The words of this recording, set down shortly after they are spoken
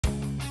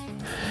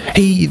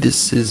Hey,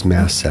 this is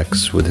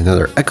MassX with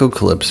another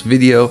Echocalypse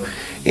video,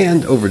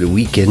 and over the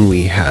weekend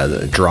we had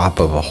a drop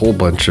of a whole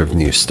bunch of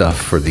new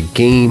stuff for the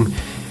game,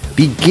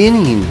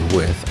 beginning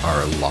with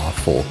our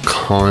lawful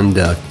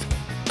conduct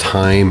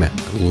time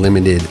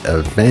limited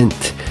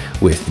event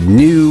with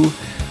new.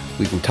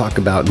 We can talk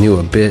about new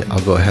a bit.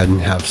 I'll go ahead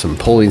and have some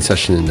polling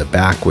session in the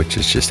back, which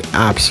is just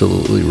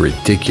absolutely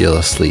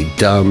ridiculously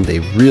dumb. They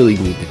really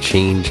need to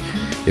change.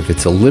 If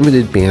it's a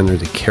limited banner,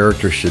 the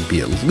character should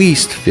be at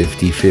least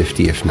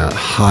 50-50, if not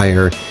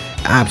higher.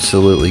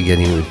 Absolutely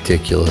getting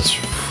ridiculous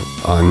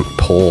on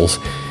polls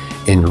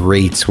and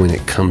rates when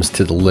it comes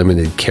to the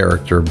limited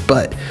character.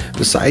 But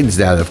besides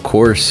that, of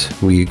course,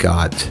 we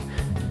got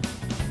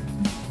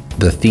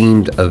the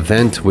themed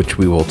event, which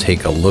we will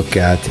take a look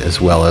at, as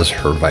well as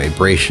her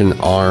vibration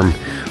arm.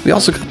 We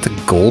also got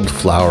the Gold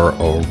Flower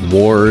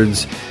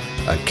Awards,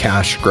 a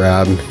cash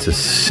grab. To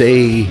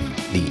say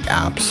the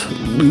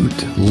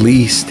absolute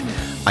least,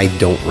 I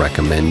don't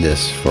recommend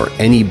this for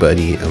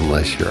anybody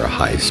unless you're a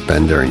high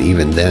spender, and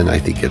even then I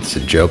think it's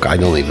a joke. I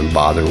don't even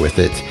bother with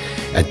it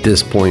at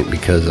this point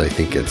because I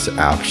think it's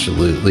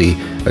absolutely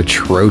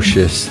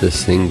atrocious,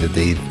 this thing that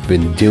they've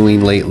been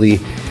doing lately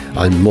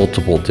on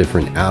multiple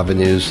different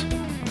avenues.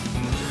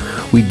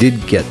 We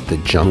did get the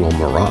Jungle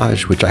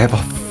Mirage, which I have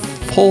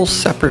a whole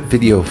separate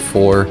video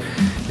for,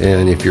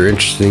 and if you're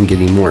interested in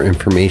getting more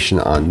information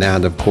on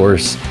that, of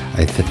course,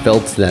 I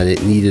felt that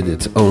it needed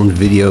its own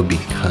video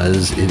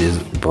because it is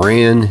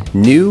brand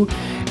new.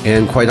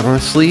 And quite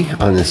honestly,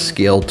 on a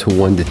scale to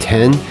 1 to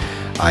 10,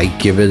 I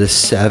give it a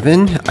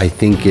 7. I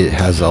think it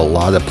has a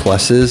lot of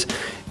pluses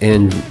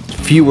and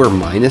fewer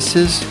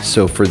minuses,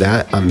 so for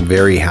that I'm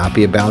very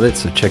happy about it.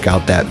 So check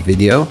out that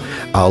video.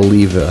 I'll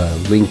leave a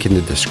link in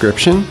the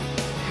description.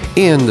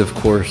 And of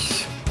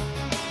course,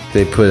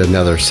 they put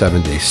another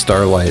 7-day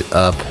Starlight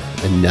up,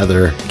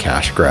 another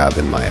cash grab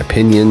in my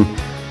opinion.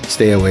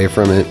 Stay away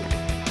from it.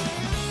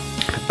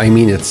 I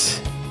mean, it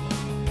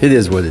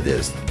is what it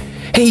is.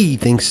 Hey,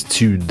 thanks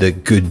to the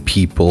good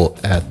people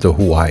at the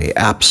Huawei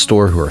App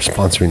Store who are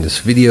sponsoring this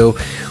video.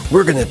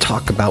 We're going to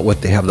talk about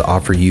what they have to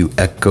offer you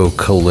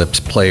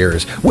Echocalypse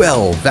players.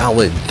 Well,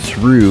 valid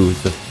through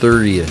the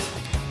 30th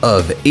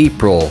of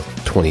April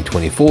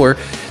 2024.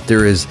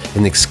 There is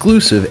an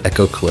exclusive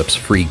Echocalypse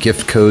free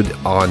gift code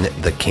on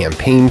the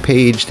campaign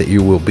page that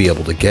you will be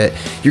able to get.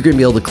 You're going to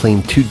be able to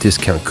claim 2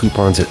 discount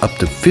coupons at up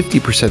to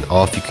 50%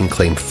 off. You can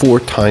claim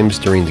 4 times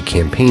during the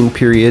campaign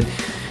period,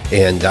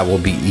 and that will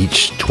be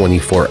each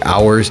 24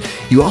 hours.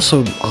 You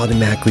also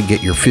automatically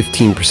get your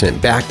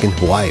 15% back in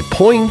Huawei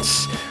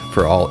points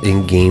for all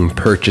in-game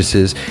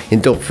purchases.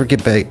 And don't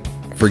forget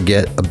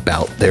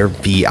about their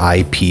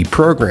VIP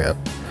program.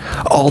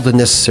 All the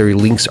necessary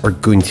links are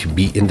going to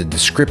be in the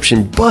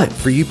description, but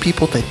for you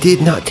people that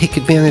did not take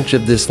advantage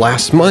of this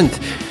last month,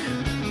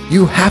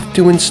 you have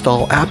to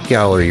install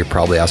AppGallery. You're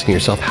probably asking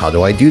yourself, how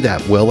do I do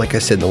that? Well, like I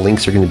said, the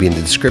links are going to be in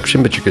the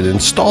description, but you're going to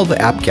install the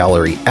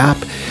AppGallery app.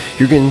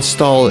 You're going to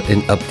install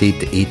and update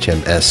the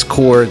HMS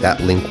core.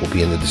 That link will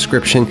be in the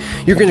description.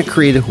 You're going to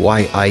create a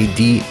Huawei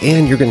ID,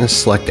 and you're going to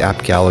select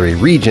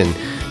AppGallery region.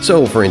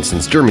 So, for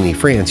instance, Germany,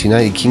 France,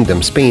 United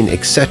Kingdom, Spain,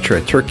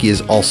 etc. Turkey is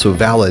also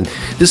valid.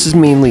 This is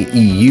mainly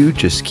EU,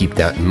 just keep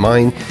that in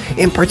mind.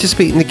 And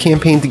participate in the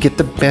campaign to get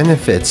the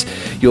benefits.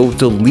 You'll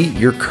delete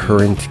your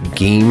current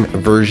game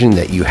version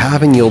that you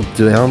have, and you'll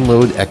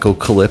download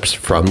Echocalypse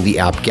from the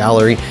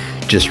AppGallery.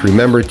 Just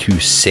remember to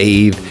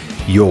save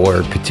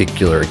your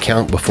particular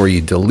account before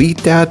you delete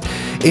that.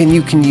 And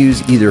you can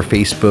use either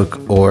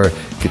Facebook or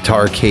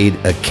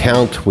Guitarcade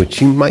account,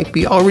 which you might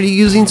be already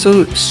using,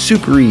 so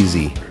super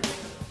easy.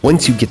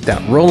 Once you get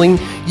that rolling,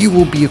 you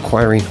will be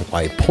acquiring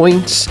Huawei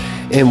points,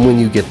 and when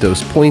you get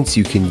those points,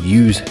 you can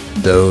use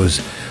those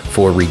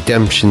for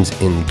redemptions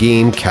in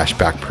game,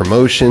 cashback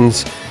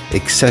promotions,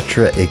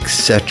 etc.,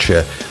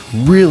 etc.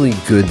 Really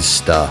good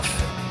stuff.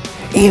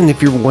 And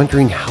if you're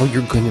wondering how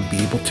you're going to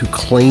be able to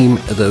claim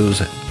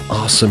those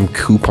awesome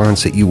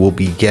coupons that you will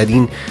be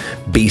getting,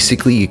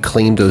 basically you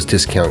claim those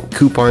discount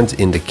coupons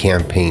in the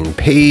campaign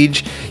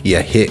page. You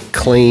hit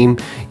claim.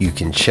 You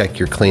can check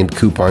your claimed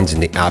coupons in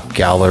the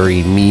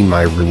AppGallery Me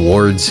My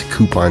Rewards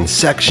coupon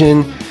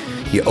section.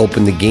 You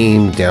open the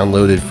game,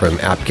 download it from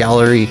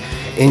AppGallery,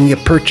 and you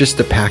purchase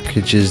the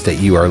packages that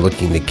you are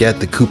looking to get.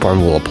 The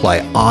coupon will apply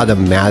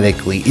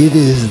automatically. It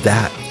is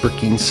that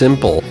freaking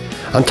simple.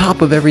 On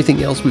top of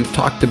everything else we've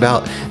talked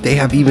about, they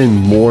have even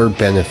more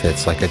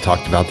benefits. Like I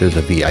talked about, there's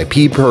a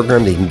VIP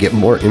program that you can get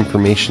more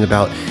information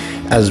about,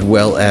 as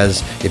well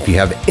as if you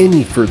have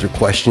any further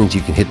questions, you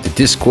can hit the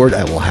Discord.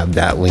 I will have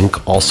that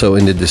link also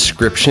in the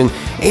description.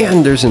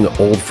 And there's an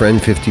old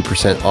friend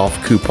 50%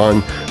 off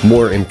coupon.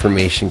 More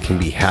information can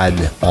be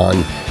had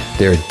on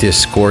their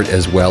Discord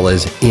as well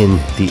as in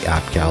the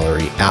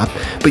AppGallery app.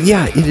 But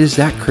yeah, it is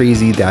that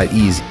crazy, that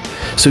easy.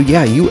 So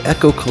yeah, you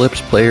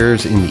Echocalypse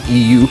players in the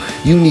EU,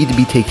 you need to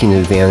be taking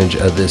advantage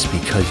of this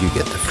because you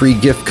get the free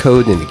gift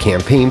code in the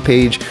campaign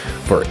page.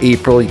 For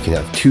April, you can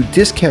have 2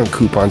 discount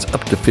coupons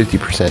up to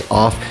 50%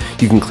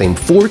 off. You can claim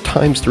 4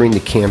 times during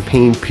the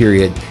campaign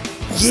period,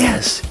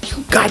 Yes,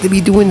 you got to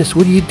be doing this.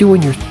 What are you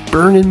doing? You're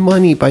burning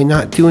money by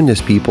not doing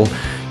this, people.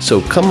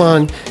 So come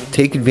on,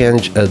 take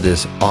advantage of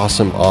this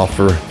awesome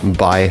offer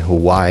by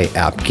Huawei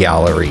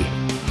AppGallery.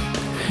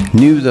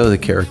 New though, the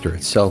character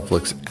itself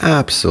looks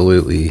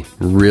absolutely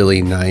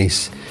really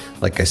nice.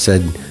 Like I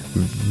said,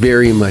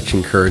 very much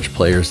encourage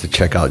players to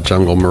check out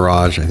Jungle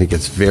Mirage. I think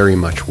it's very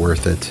much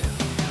worth it.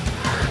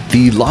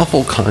 The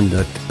Lawful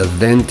Conduct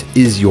event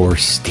is your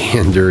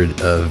standard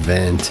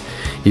event.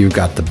 You've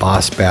got the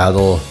boss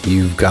battle,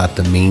 you've got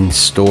the main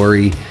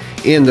story,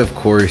 and of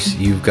course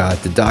you've got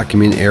the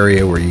document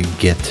area where you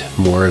get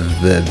more of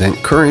the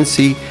event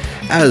currency,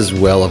 as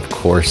well of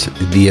course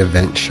the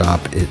event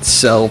shop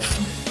itself.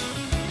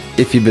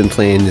 If you've been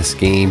playing this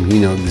game, you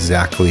know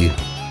exactly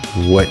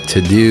what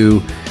to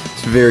do.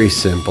 It's very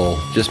simple.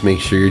 Just make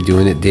sure you're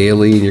doing it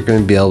daily and you're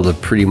going to be able to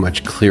pretty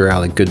much clear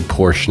out a good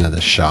portion of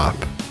the shop.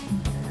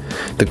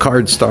 The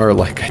card star,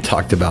 like I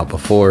talked about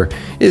before,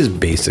 is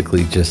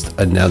basically just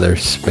another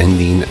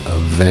spending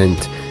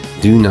event.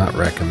 Do not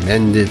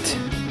recommend it.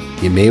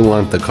 You may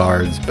want the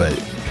cards, but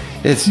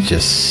it's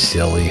just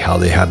silly how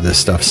they have this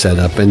stuff set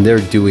up, and they're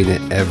doing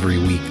it every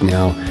week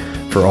now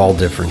for all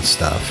different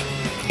stuff.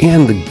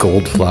 And the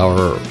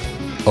Goldflower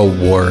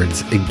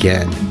Awards,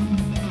 again,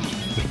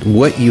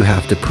 what you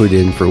have to put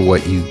in for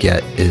what you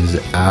get is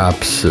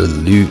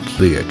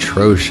absolutely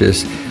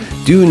atrocious.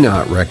 Do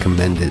not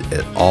recommend it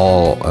at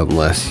all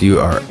unless you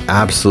are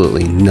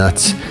absolutely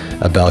nuts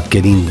about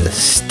getting the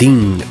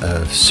Sting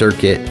of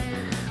Circuit,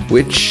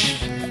 which,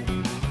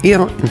 you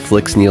know,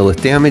 inflicts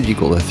Neolith damage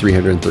equal to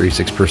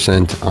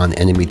 336% on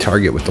enemy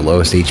target with the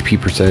lowest HP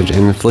percentage,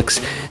 and inflicts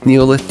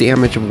Neolith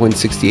damage of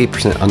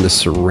 168% on the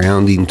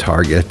surrounding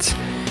targets.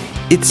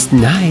 It's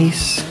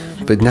nice,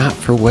 but not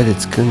for what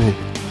it's gonna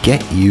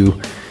get you.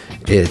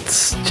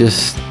 It's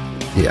just,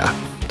 yeah,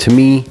 to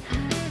me,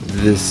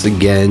 this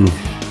again,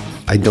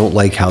 I don't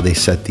like how they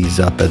set these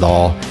up at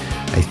all.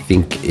 I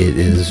think it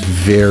is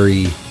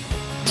very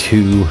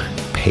too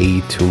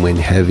pay to win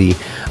heavy.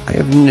 I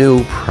have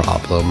no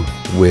problem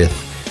with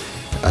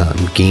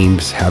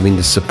games having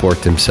to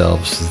support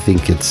themselves. I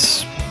think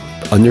it's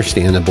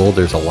understandable.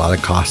 There's a lot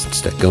of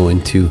costs that go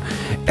into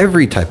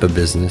every type of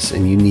business,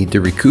 and you need to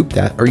recoup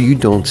that or you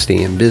don't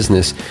stay in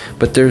business.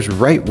 But there's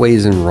right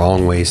ways and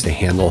wrong ways to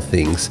handle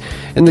things.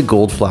 And the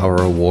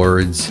Goldflower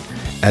Awards,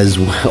 as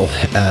well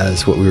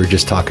as what we were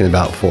just talking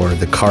about for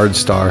the card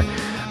star,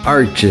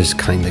 are just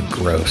kind of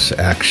gross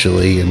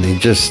actually, and they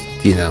just,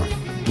 you know,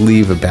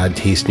 leave a bad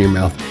taste in your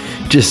mouth,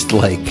 just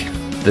like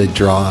the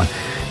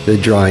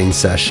drawing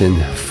session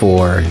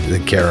for the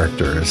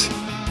characters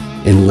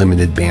in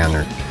limited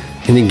banner.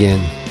 And again,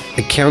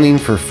 accounting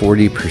for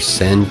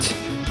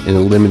 40% in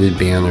a limited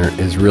banner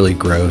is really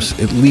gross.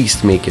 At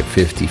least make it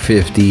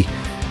 50-50.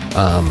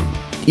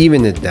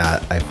 Even at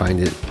that, I find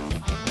it,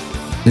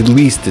 at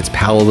least it's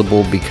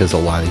palatable, because a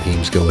lot of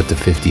games go with the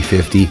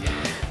 50-50.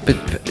 But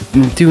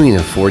doing a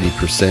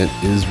 40%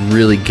 is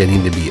really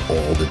getting to be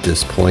old at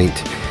this point.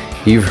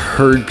 You've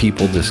heard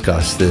people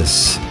discuss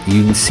this.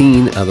 You've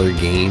seen other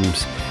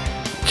games.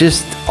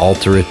 Just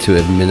alter it to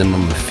a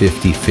minimum of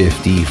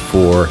 50-50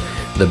 for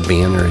the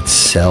banner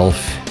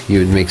itself. You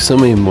would make so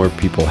many more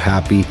people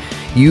happy.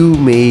 You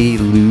may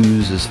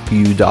lose a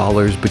few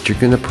dollars, but you're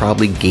going to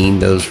probably gain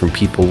those from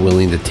people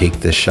willing to take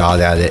the shot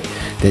at it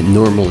that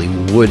normally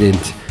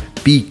wouldn't,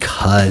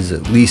 because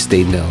at least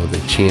they know the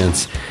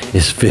chance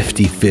is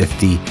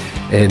 50-50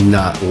 and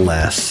not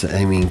less.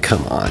 I mean,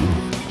 come on.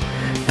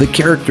 The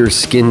character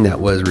skin that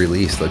was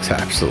released looks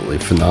absolutely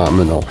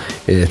phenomenal.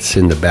 It's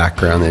in the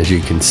background, as you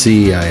can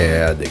see. I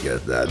had to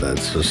get that.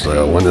 That's just one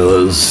of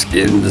those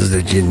skins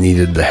that you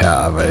needed to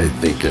have. I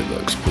think it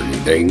looks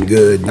pretty dang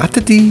good. Not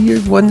that the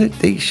one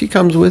that she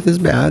comes with is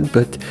bad,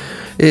 but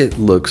it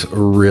looks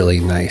really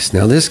nice.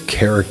 Now, this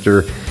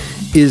character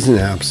is an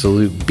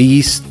absolute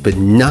beast, but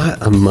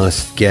not a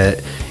must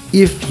get.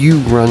 If you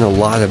run a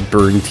lot of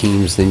burn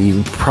teams, then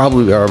you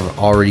probably are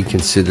already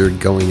considered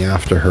going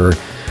after her.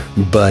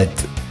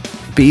 But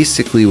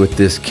basically with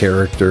this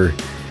character,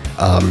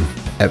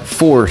 at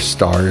 4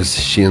 stars,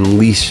 she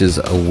unleashes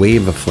a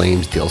wave of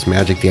flames, deals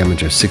magic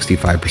damage of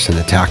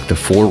 65% attack to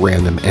 4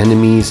 random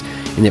enemies,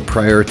 and it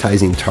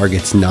prioritizing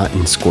targets not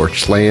in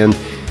scorched land.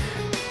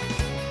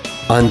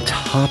 On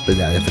top of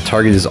that, if a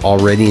target is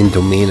already in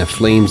domain of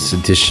flames,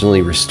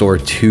 additionally restore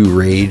 2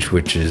 rage,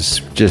 which is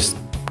just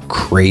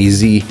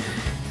crazy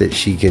that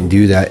she can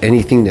do that.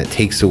 Anything that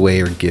takes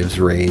away or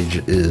gives rage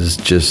is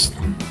just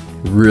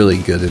really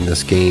good in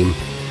this game.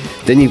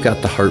 Then you've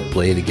got the Heart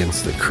Blade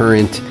against the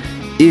current.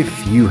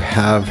 If you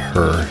have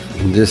her,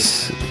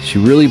 she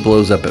really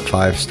blows up at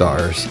 5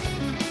 stars.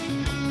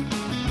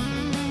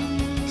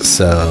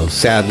 So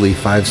sadly,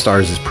 5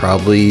 stars is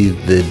probably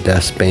the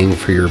best bang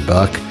for your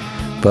buck,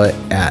 but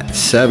at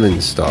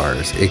 7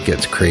 stars, it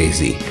gets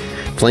crazy.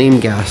 Flame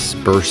gas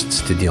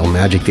bursts to deal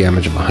magic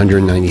damage of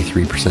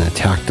 193%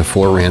 attack to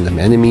 4 random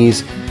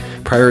enemies.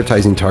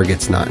 prioritizing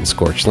targets not in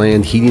Scorched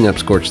Land. Heating up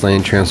Scorched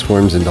Land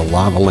transforms into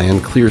Lava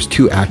Land, clears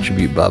 2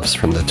 attribute buffs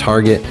from the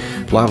target.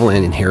 Lava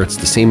Land inherits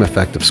the same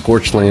effect of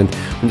Scorched Land.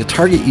 When the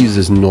target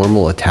uses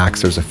normal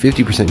attacks, there's a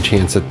 50%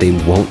 chance that they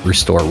won't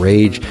restore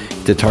rage.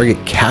 If the target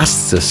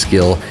casts a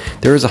skill,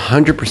 there is a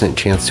 100%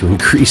 chance to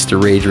increase the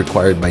rage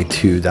required by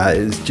 2. That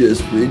is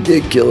just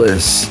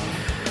ridiculous.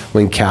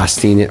 When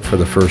casting it for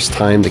the first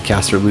time, the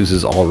caster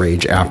loses all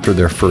rage after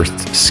their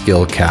first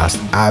skill cast.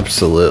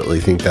 Absolutely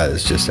think that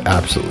is just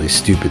absolutely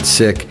stupid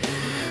sick.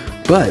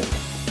 But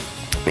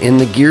in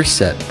the gear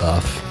set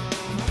buff,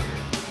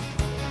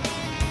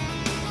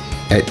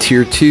 at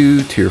tier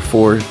 2, tier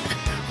 4,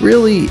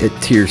 really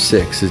at tier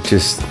 6, it's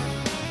just,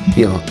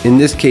 you know, in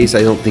this case,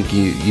 I don't think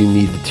you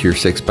need the tier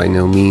 6 by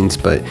no means,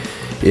 but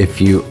if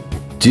you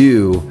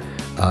do,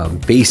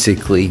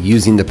 basically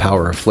using the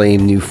power of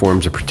flame, new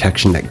forms of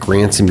protection that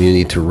grants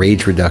immunity to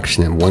rage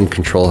reduction and 1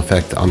 control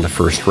effect on the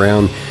first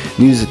round.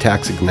 News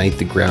attacks ignite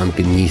the ground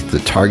beneath the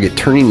target,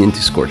 turning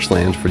into Scorched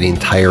Land for the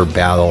entire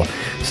battle.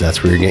 So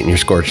that's where you're getting your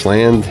Scorched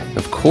Land,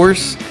 of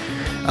course.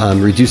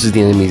 Reduces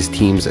the enemy's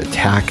team's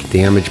attack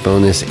damage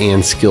bonus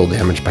and skill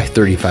damage by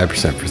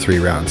 35% for 3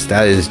 rounds.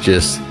 That is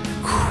just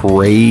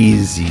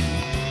crazy.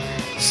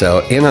 So,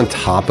 and on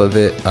top of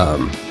it,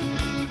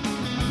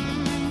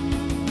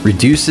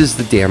 reduces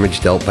the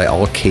damage dealt by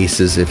all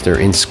cases if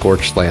they're in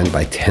Scorched Land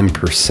by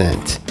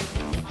 10%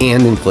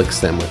 and inflicts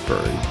them with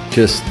burn.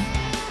 Just,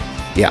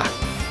 yeah.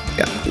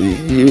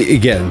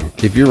 Again,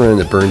 if you're running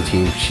the burn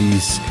team,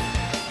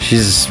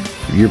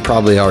 you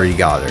probably already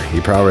got her.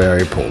 You probably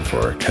already pulled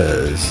for her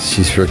because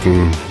she's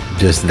freaking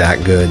just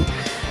that good.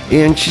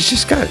 And she's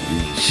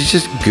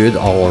just good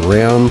all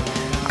around.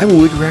 I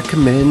would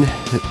recommend,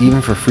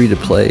 even for free to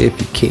play if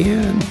you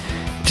can,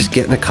 just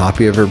getting a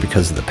copy of her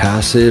because of the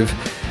passive.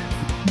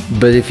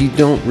 But if you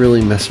don't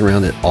really mess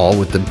around at all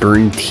with the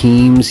burn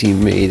teams, you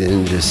may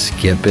then just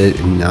skip it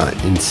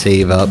and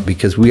save up,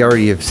 because we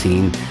already have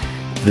seen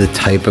the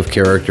type of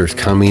characters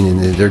coming, and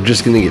they're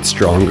just going to get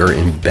stronger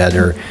and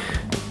better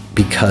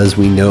because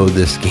we know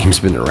this game's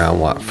been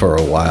around for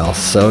a while.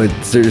 So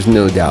there's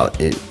no doubt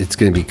it's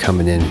going to be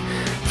coming in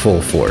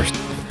full force.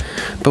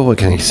 But what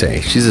can I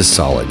say? She's a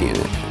solid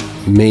unit.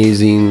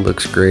 Amazing,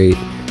 looks great.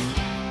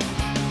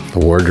 The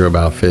wardrobe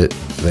outfit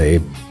they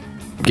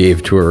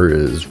gave to her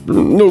is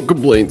no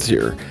complaints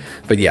here.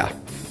 But yeah,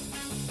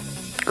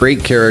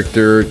 great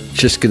character.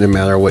 Just gonna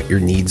matter what your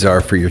needs are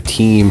for your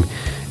team,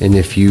 and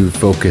if you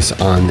focus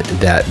on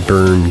that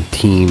burn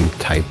team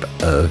type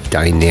of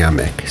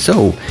dynamic.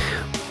 So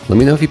let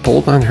me know if you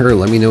pulled on her.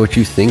 Let me know what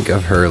you think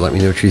of her. Let me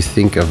know what you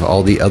think of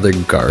all the other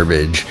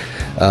garbage.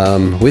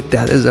 With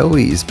that, as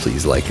always,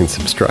 please like and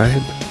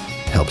subscribe.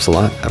 Helps a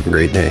lot. Have a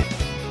great day.